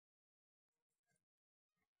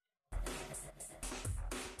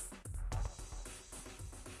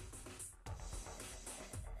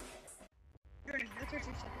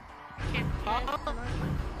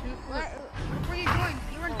Before you joined,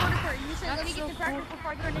 you were in quarter. You said, let me get to practice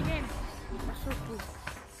before I get in the game. That's so cool.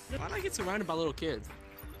 Why'd I get surrounded by little kids?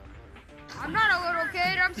 I'm not a little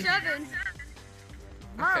kid, I'm 7.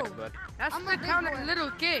 Bro, Okay, bud. that's I'm the a big count boy. of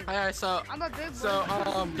little kid. Alright, so I'm a big boy. so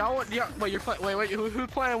y'all want wait, you're playing wait, who's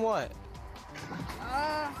playing what?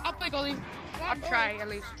 I'll play goalie. I'll try at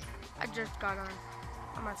least. I just got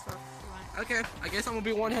on myself. Okay, I guess I'm gonna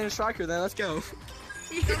be one-handed striker then. Let's go.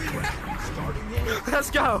 Let's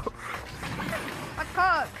go. A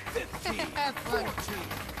cook.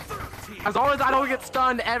 As long as I don't get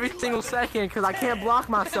stunned every single second, because I can't block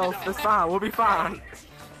myself, that's fine. We'll be fine.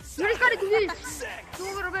 You just gotta do this. Do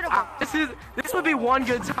a little bit of it. This would be one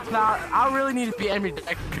good time. Now, I really need to be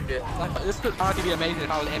ambidextrous. This could honestly be amazing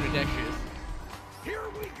if I was ambidextrous. Here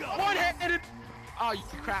we go. One-handed. Oh, you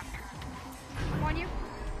crap. Come on, you.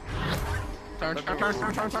 Turn.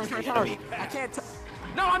 I can't.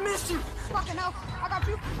 No, I missed you. Fucking hell. I got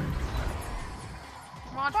you.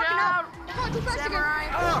 Watch Fucking out. hell. Come on, too fast again.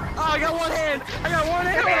 Oh, I got one hand. I got one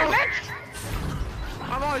hand. Come here,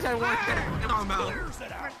 bitch. I've always had one hand. Come on, Mel.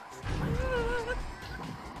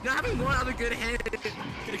 You know, having one other good hand.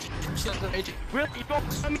 Really? You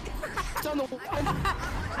don't tell me? It's on the one.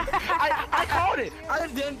 I called it.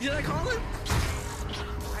 Did I call it?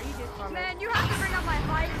 Man, you have to bring up my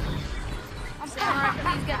height. I'm sorry.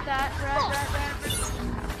 Please get that. Red.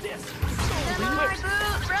 Samurai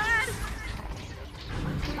boot, red.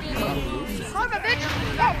 Son of a bitch.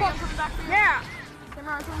 Oh, fuck. Yeah.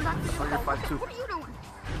 Samurai, coming back to you. What are you doing?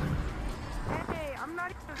 Hey, I'm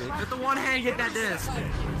not even. Get the one hand, get that disc.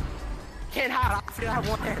 Can't hide. I forget I have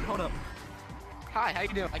one hand. Hold up. Hi, how you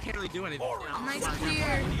doing? I can't really do anything. Nice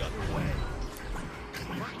clear.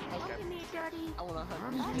 I want to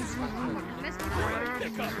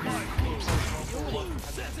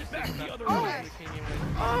Sends it back the other Oh. way.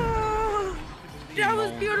 Oh, that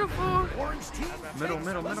was beautiful. Orange team. Middle.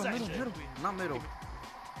 takes possession. Not middle.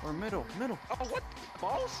 Or middle. Oh, what?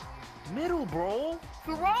 Balls? Middle, bro.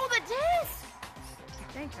 Throw the disc.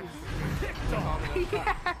 Thank you. Picked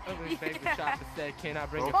off. Can I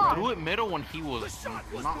bring Bro, threw it middle when he was Shot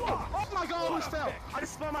was not blocked. Oh my god, I almost fell. I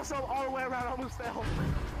just spun myself all the way around, I almost fell.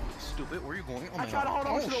 stupid. Where are you going? Oh I my tried to hold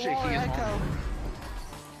on oh, to the shit, wall he and is echo. on.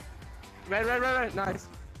 Red. Nice.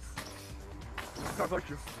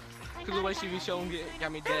 Because the way she be showing it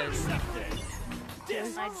got me dead.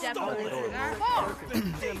 I definitely did that. Oh,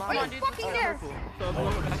 are you fucking there?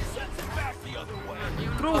 Sends it back the other way.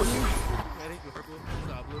 Through it.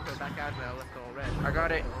 Back out now, let's go red. I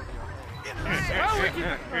got it.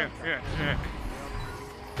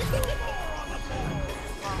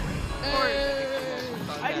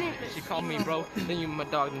 She called me bro, then you my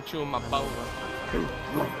dog and chewing my bone.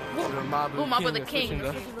 Boom, my brother King.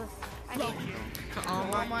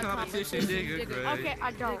 Competition, digger, Okay,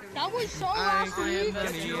 I don't. That was so last week. I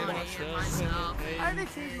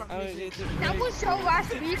didn't choose my That was so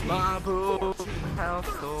last week. My boo, how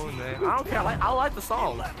so name. I don't care, I like the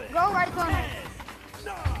song. Go right on it.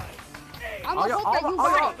 I'm gonna hope that you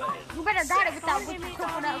got it. You better got it with that wicked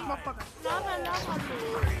coconut motherfucker.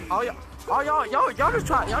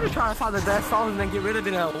 Y'all just try to find the best songs and then get rid of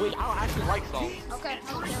it in a week. I don't actually like songs. Okay.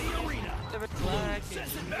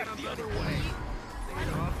 Sends it back the other way.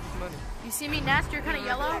 You see me, Nast? You're kind of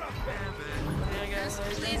yellow.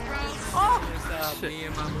 Please, bro. Oh! Me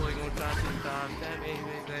and my boy gonna try to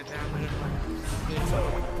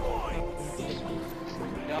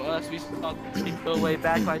us, we go way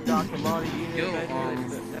back like Dr. Marty. Yo,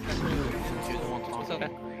 What's up?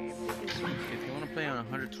 if you want to play on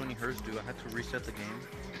 120 hertz, do I have to reset the game?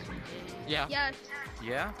 Yeah. Yes.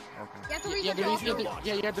 Yeah? Okay. You have to reset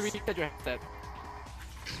your You have to reset your headset.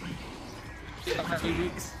 Let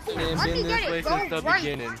me get it. Go right.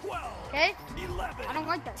 Okay? 11. I don't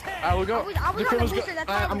like that. Alright, we'll go. I was on the booster that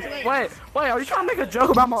time. Wait, are you trying to make a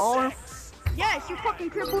joke about my arm? Yes, you fucking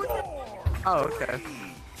crippled. Oh, okay.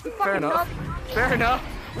 You Fair fucking enough. nub. Fair enough.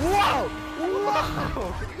 Whoa!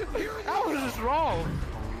 That was just wrong.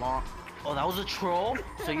 Oh, that was a troll?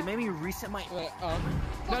 So you made me reset my...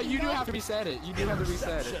 No, you do have to reset it. You do have to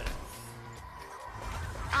reset it.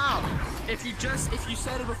 Ow! If you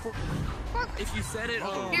said it before... If you said it...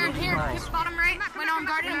 Here, hit bottom right. Wait, no, I'm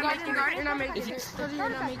guarding. You're not making it.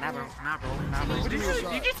 Nah, bro. Did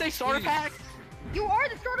you just say starter pack? You are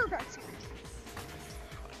the starter pack.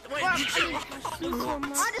 Wait, I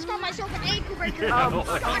just got myself an ankle breaker.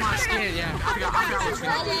 my skin, yeah. I forgot what's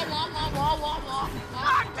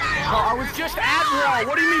I was just at wall.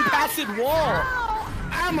 What do you mean passive wall?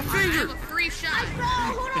 I'm a finger. free shot.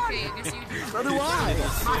 hold on. Okay, I guess you do. So do I.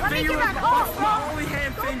 My Let me finger get was back off, bro. my only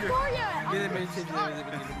hand finger. For ya.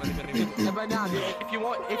 But now, dude,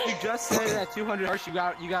 if you just set it at 200 hertz, you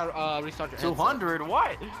got restart your headset. 200?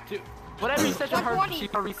 What? Whatever you set your hertz, 120. you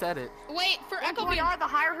can reset it. Wait, for Echo We Beam. are the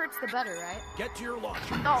higher hurts, the better, right? Get to your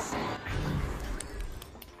launcher. No.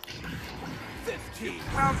 15.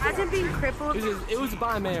 Imagine being crippled. It was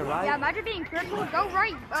by man, right? Yeah, imagine being crippled. Go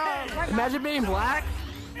right. Right Imagine being black.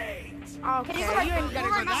 Okay, you ain't gotta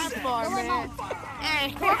go that far, man.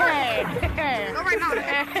 Hey, Go right now.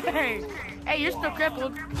 hey, you're still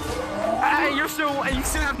crippled. Hey, you still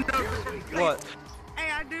have no. What?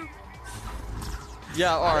 Hey, I do.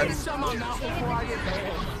 Yeah, alright. Shut my mouth before I get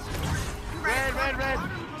banned. Red. I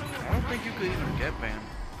don't think you could even get banned.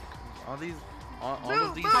 All of these. So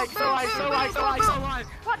right.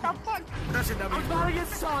 What the fuck? That's a W. I'm about to get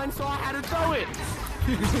signed, so I had to throw it.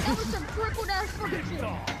 That was some crippled ass fucking shit.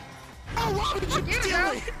 Oh, why would you Here we steal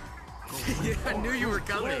go. it? Yeah, I knew you were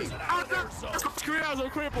coming. Screw it, I was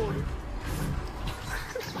crippled.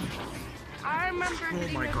 I remember. Oh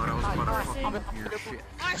my god, I was about to fucking hear shit.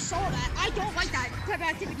 I saw that. I don't like that type of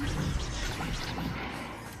activity.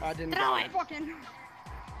 I didn't. No, fucking.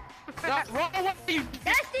 What are you?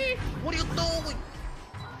 Nasty. What are you doing?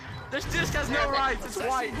 This disc has no rights. It's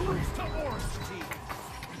white. Moves to orange team.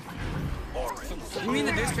 Orange. You mean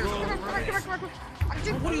the disc has no Come rights? on.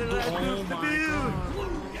 What are you doing?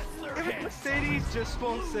 Blue gets their head. Mercedes just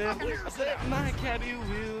won't sell. Except my cabby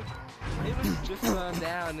wheel. It was just run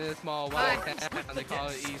down in a small white town. They call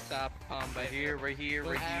it Eastside Palm Bay. Right here.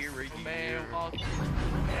 And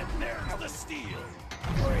There's the steal.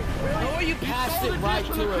 no, you passed it right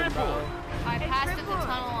to him, bro. I passed it the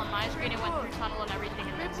tunnel on my screen. It went through tunnel and everything.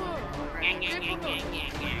 And then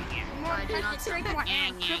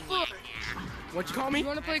What you call me? you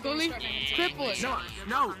want to play goalie? Cripple.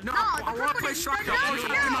 No. I want to play striker. He's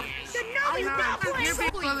not playing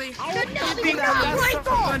Goalie.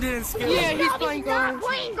 Yeah, he's playing goal.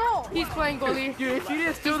 playing goal. He's playing goalie. Dude, if you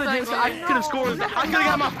didn't steal the disc, I could have scored. I could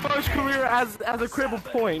have got my first career as a crippled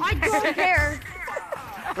point. I don't care.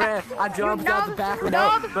 Man, I jumped out the back of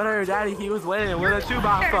the but her daddy, he was winning with a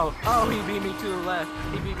 2x4. Oh, he beat me to the left.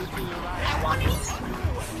 He beat me to the right.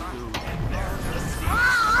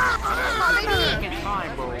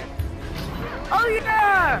 Time, bro. Oh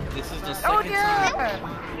yeah! This is the Oh second time.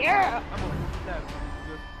 yeah! Yeah! I'm gonna do that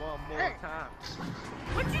just one more time.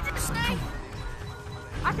 What did you just say?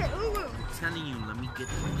 I said ooh. I'm telling you, let me get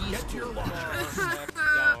these. Get to your launcher.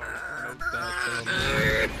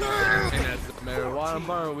 And as the marijuana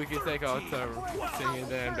burn, we can take our turn singing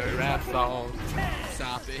them dirty rap songs.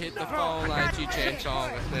 Stop it, hit the phone like Cheech and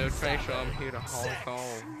Chong. I still train from here to Hong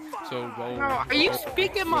Kong. So roll. Are you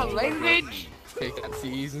speaking my language? Take that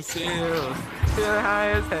C's and seals. Feel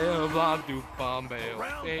high as hell, block do Bombay.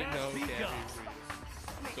 Ain't no cabby.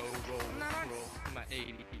 So roll, my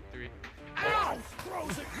 83. Ow!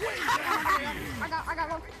 Throws it way down here. I got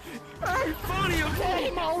one. Hey, funny, okay?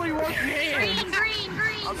 My only one hand. Green.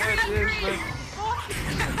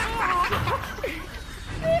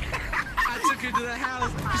 I took her to the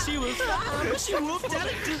house. She was fine, but she whooped at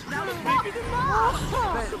it just now. Bigger than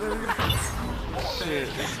Shit.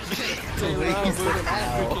 Say love with an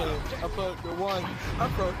African. I fucked the one. I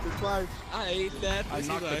fucked the twice. I ate that. She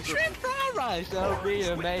like, shrimp fried rice. That'll be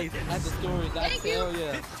amazing. That's the stories I tell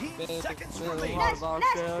ya. Man, seconds man, remaining. heart of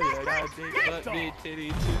Australia. Got a big butt, big titty,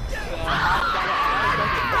 too.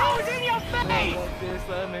 Oh, it's in your face.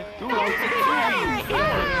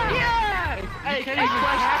 Hey, can you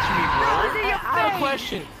catch me, bro? I have a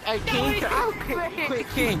question. Hey, King,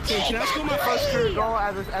 King, can I score my first career goal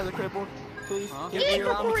as a cripple, please? If you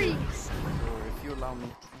allow me to. If you allow me.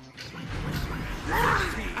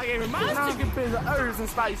 I gave her my chicken pins of herbs and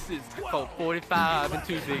spices. 445 and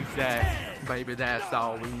 2 zigzag. Baby, that's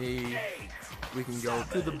all we need. We can go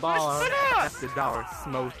to the bar after dark,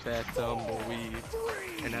 smoke that tumbleweed.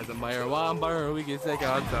 And as a marijuana burn, we can take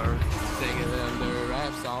our turn singing them their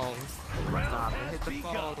rap songs. Stop and hit the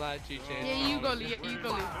phone like Cheech and Yeah, you goalie.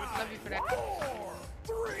 Love you for that. 4,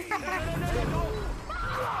 3.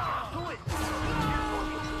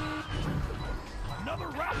 Another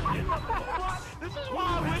rap in the books. This is why I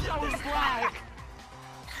wish I was black.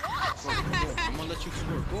 I'm gonna let you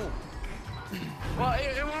score a goal. Well,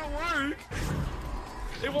 it won't work.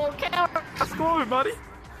 It won't count. I scored, buddy.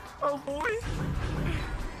 Oh, boy.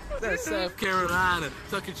 That's South Carolina.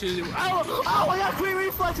 Tucking chili. Oh, I got quick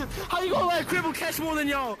reflexes. How you gonna let a cripple catch more than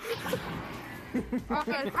y'all? How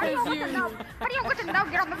do you get the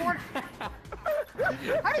nugget on the board?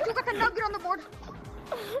 How did you get the nugget on the board?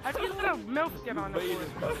 I just let a milk get on the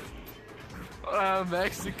board. Oh,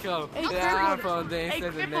 Mexico. Hey, Yeah, Crippled. from the Hey, instead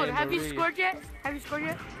of Crippled, have you Maria. scored yet? Have you scored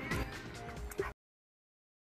yet?